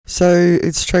So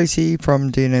it's Tracy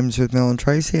from D&M's with Mel and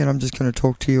Tracy, and I'm just going to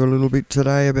talk to you a little bit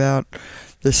today about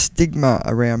the stigma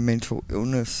around mental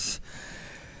illness.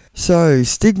 So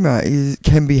stigma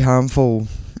can be harmful.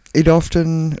 It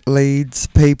often leads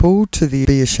people to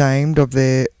be ashamed of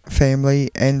their family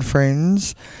and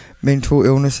friends' mental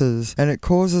illnesses, and it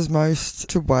causes most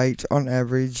to wait on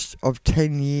average of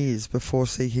 10 years before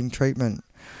seeking treatment.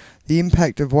 The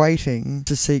impact of waiting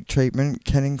to seek treatment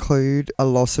can include a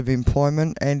loss of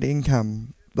employment and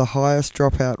income. The highest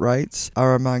dropout rates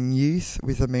are among youth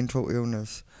with a mental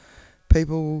illness.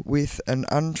 People with an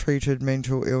untreated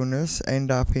mental illness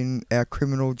end up in our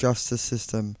criminal justice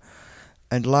system.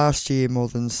 And last year, more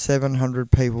than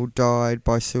 700 people died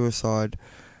by suicide.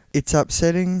 It's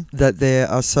upsetting that there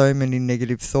are so many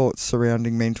negative thoughts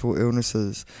surrounding mental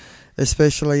illnesses,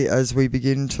 especially as we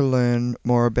begin to learn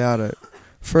more about it.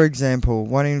 For example,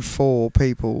 1 in 4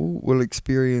 people will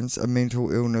experience a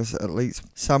mental illness at least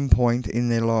some point in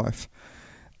their life.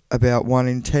 About 1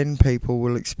 in 10 people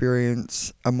will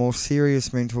experience a more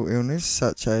serious mental illness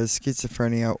such as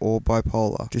schizophrenia or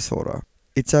bipolar disorder.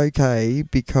 It's okay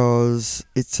because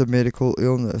it's a medical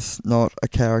illness, not a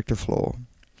character flaw.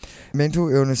 Mental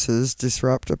illnesses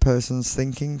disrupt a person's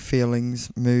thinking,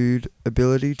 feelings, mood,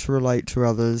 ability to relate to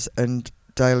others, and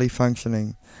daily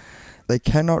functioning. They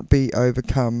cannot be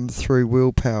overcome through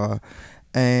willpower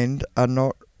and are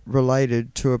not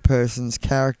related to a person's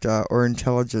character or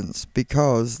intelligence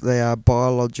because they are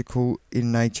biological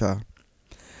in nature.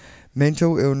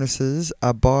 Mental illnesses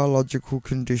are biological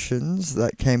conditions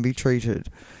that can be treated,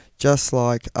 just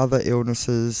like other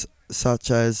illnesses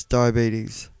such as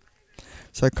diabetes.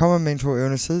 So common mental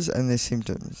illnesses and their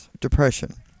symptoms.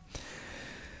 Depression.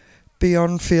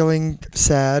 Beyond feeling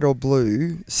sad or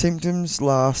blue, symptoms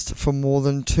last for more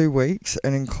than 2 weeks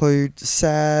and include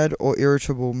sad or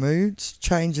irritable moods,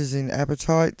 changes in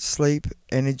appetite, sleep,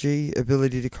 energy,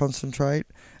 ability to concentrate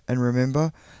and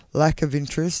remember, lack of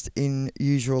interest in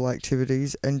usual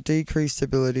activities, and decreased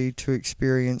ability to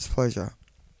experience pleasure.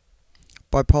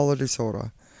 Bipolar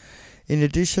disorder. In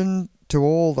addition to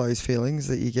all those feelings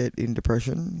that you get in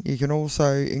depression, you can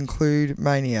also include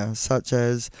mania, such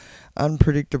as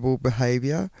unpredictable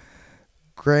behaviour,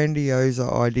 grandiose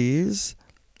ideas,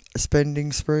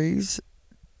 spending sprees,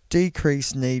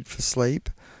 decreased need for sleep,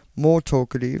 more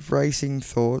talkative, racing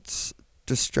thoughts,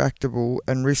 distractible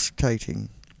and risk-taking.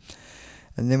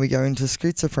 And then we go into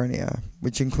schizophrenia,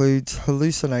 which includes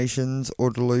hallucinations or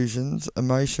delusions,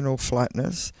 emotional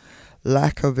flatness,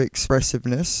 lack of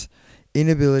expressiveness,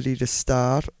 inability to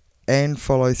start and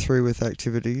follow through with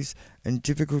activities, and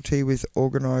difficulty with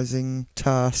organising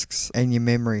tasks and your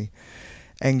memory.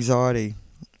 Anxiety.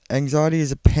 Anxiety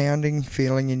is a pounding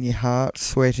feeling in your heart,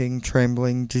 sweating,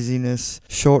 trembling, dizziness,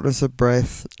 shortness of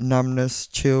breath, numbness,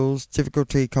 chills,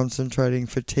 difficulty concentrating,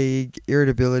 fatigue,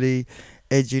 irritability,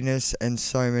 edginess, and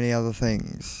so many other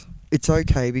things. It's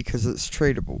okay because it's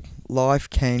treatable. Life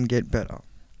can get better.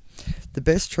 The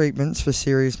best treatments for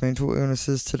serious mental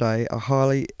illnesses today are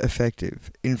highly effective.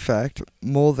 In fact,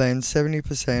 more than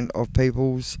 70% of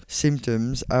people's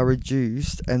symptoms are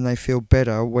reduced and they feel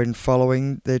better when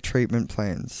following their treatment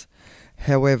plans.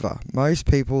 However, most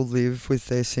people live with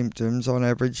their symptoms on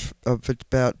average of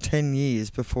about 10 years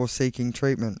before seeking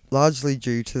treatment, largely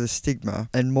due to the stigma,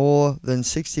 and more than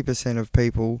 60% of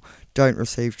people don't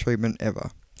receive treatment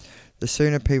ever. The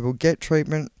sooner people get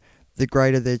treatment, the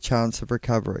greater their chance of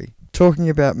recovery. Talking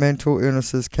about mental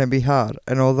illnesses can be hard,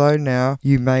 and although now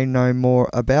you may know more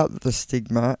about the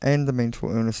stigma and the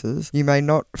mental illnesses, you may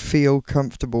not feel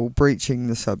comfortable breaching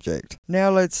the subject. Now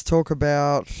let's talk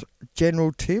about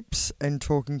general tips and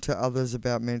talking to others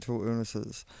about mental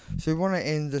illnesses. So we want to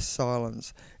end the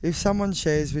silence. If someone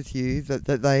shares with you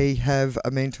that they have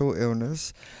a mental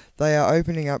illness, they are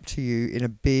opening up to you in a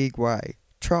big way.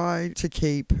 Try to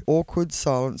keep awkward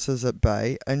silences at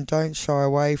bay and don't shy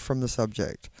away from the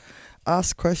subject.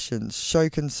 Ask questions, show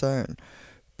concern.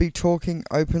 Be talking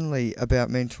openly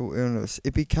about mental illness.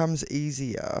 It becomes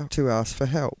easier to ask for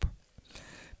help.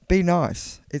 Be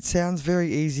nice. It sounds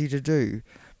very easy to do,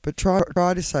 but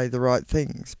try to say the right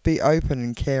things. Be open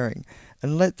and caring,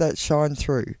 and let that shine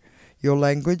through. Your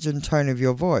language and tone of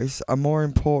your voice are more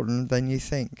important than you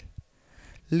think.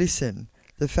 Listen.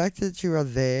 The fact that you are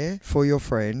there for your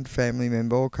friend, family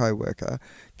member or co-worker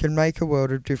can make a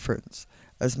world of difference.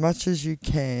 As much as you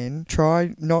can,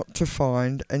 try not to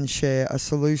find and share a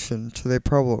solution to their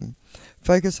problem.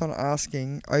 Focus on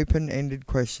asking open-ended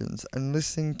questions and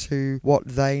listening to what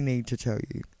they need to tell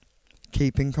you.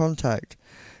 Keep in contact.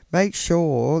 Make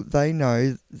sure they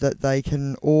know that they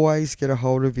can always get a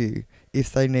hold of you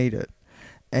if they need it,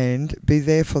 and be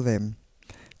there for them.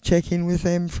 Check in with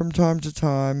them from time to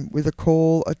time with a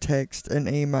call, a text,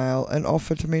 an email, and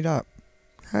offer to meet up.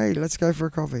 Hey, let's go for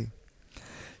a coffee.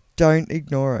 Don't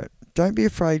ignore it. Don't be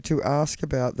afraid to ask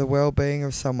about the well-being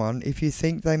of someone if you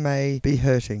think they may be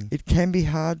hurting. It can be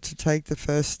hard to take the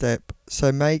first step,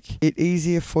 so make it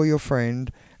easier for your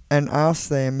friend and ask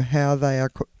them how they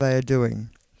are doing.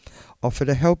 Offer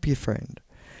to help your friend.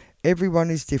 Everyone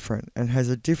is different and has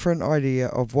a different idea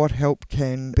of what help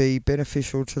can be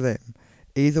beneficial to them.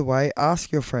 Either way,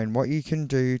 ask your friend what you can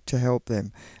do to help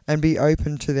them and be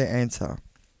open to their answer.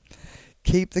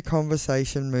 Keep the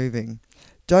conversation moving.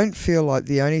 Don't feel like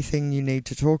the only thing you need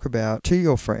to talk about to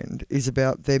your friend is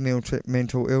about their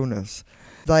mental illness.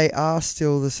 They are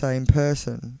still the same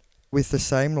person with the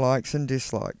same likes and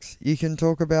dislikes. You can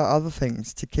talk about other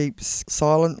things to keep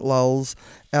silent lulls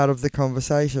out of the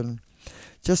conversation,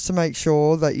 just to make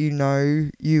sure that you know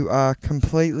you are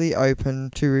completely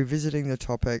open to revisiting the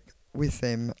topic with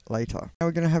them later. Now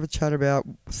we're going to have a chat about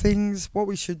things, what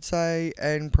we should say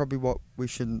and probably what we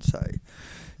shouldn't say.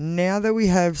 Now that we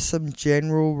have some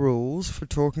general rules for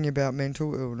talking about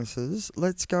mental illnesses,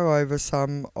 let's go over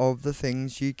some of the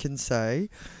things you can say.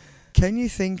 Can you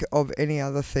think of any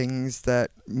other things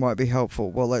that might be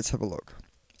helpful? Well, let's have a look.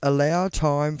 Allow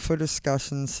time for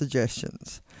discussion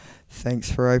suggestions.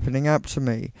 Thanks for opening up to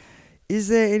me. Is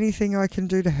there anything I can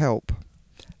do to help?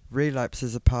 Relapse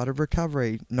is a part of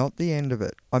recovery, not the end of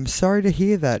it. I'm sorry to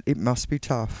hear that. It must be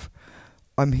tough.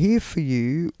 I'm here for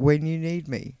you when you need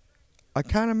me. I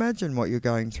can't imagine what you're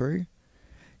going through.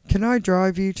 Can I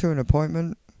drive you to an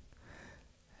appointment?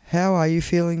 How are you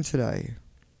feeling today?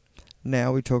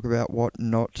 Now we talk about what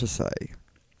not to say.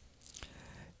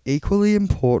 Equally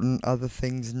important are the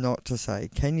things not to say.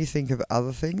 Can you think of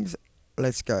other things?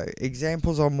 Let's go.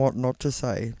 Examples on what not to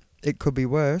say. It could be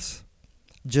worse.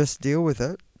 Just deal with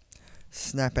it.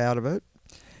 Snap out of it.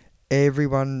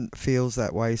 Everyone feels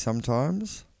that way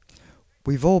sometimes.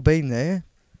 We've all been there.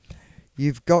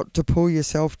 You've got to pull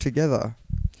yourself together.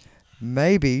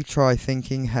 Maybe try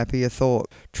thinking happier thought.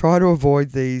 Try to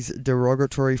avoid these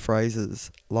derogatory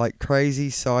phrases like crazy,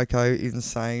 psycho,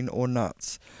 insane, or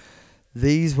nuts.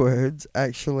 These words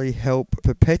actually help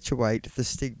perpetuate the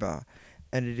stigma,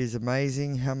 and it is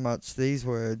amazing how much these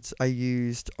words are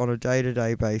used on a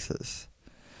day-to-day basis.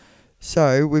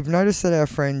 So, we've noticed that our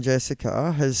friend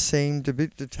Jessica has seemed a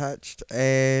bit detached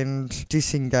and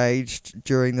disengaged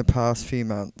during the past few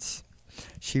months.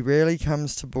 She rarely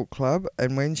comes to book club,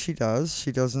 and when she does,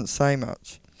 she doesn't say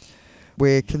much.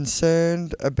 We're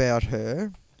concerned about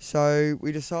her, so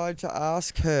we decide to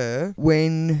ask her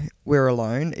when we're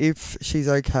alone if she's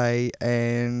okay,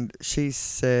 and she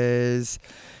says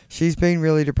she's been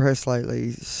really depressed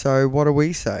lately. So what do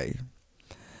we say?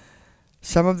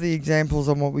 Some of the examples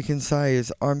on what we can say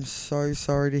is, I'm so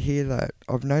sorry to hear that.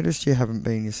 I've noticed you haven't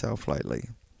been yourself lately.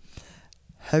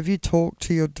 Have you talked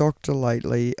to your doctor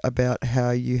lately about how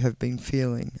you have been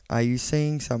feeling? Are you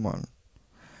seeing someone?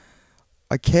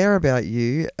 I care about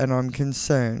you and I'm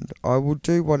concerned. I will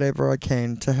do whatever I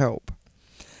can to help.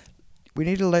 We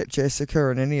need to let Jessica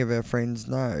and any of our friends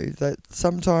know that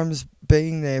sometimes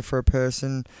being there for a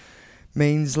person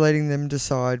means letting them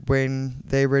decide when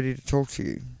they're ready to talk to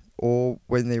you or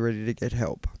when they're ready to get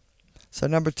help. So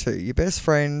number 2, your best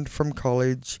friend from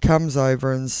college comes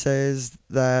over and says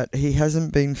that he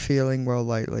hasn't been feeling well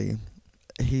lately.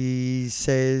 He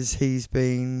says he's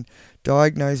been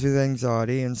diagnosed with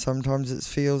anxiety and sometimes it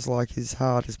feels like his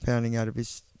heart is pounding out of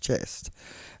his chest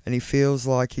and he feels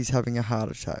like he's having a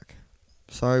heart attack.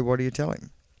 So what do you tell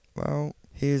him? Well,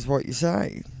 here's what you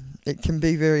say. It can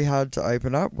be very hard to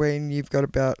open up when you've got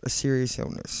about a serious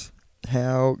illness.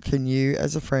 How can you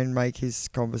as a friend make his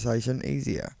conversation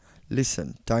easier?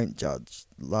 Listen, don't judge,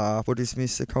 laugh or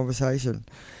dismiss the conversation.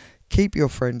 Keep your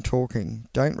friend talking,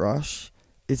 don't rush.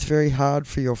 It's very hard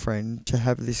for your friend to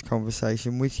have this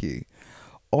conversation with you.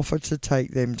 Offer to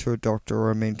take them to a doctor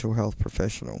or a mental health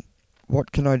professional.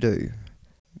 What can I do?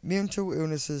 Mental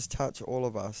illnesses touch all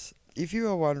of us. If you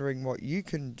are wondering what you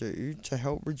can do to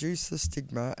help reduce the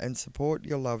stigma and support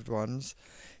your loved ones,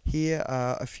 here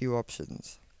are a few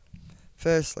options.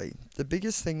 Firstly, the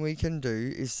biggest thing we can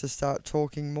do is to start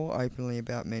talking more openly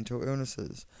about mental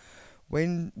illnesses.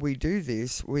 When we do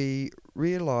this, we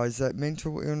realise that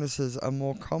mental illnesses are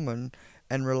more common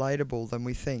and relatable than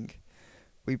we think.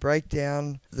 We break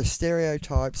down the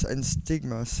stereotypes and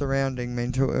stigma surrounding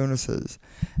mental illnesses,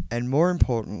 and more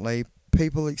importantly,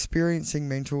 people experiencing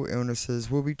mental illnesses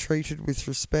will be treated with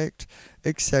respect,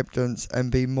 acceptance,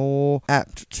 and be more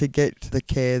apt to get the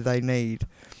care they need.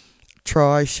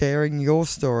 Try sharing your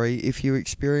story if you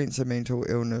experience a mental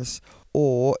illness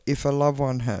or if a loved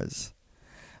one has.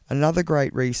 Another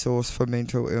great resource for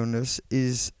mental illness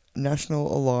is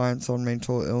National Alliance on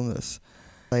Mental Illness.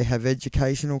 They have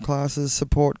educational classes,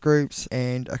 support groups,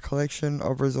 and a collection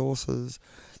of resources.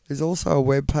 There's also a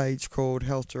web page called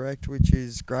Health Direct, which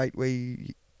is great.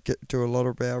 We do a lot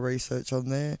of our research on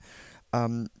there.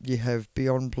 You have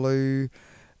Beyond Blue,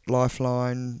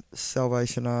 Lifeline,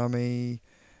 Salvation Army,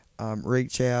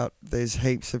 Reach Out. There's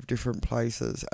heaps of different places.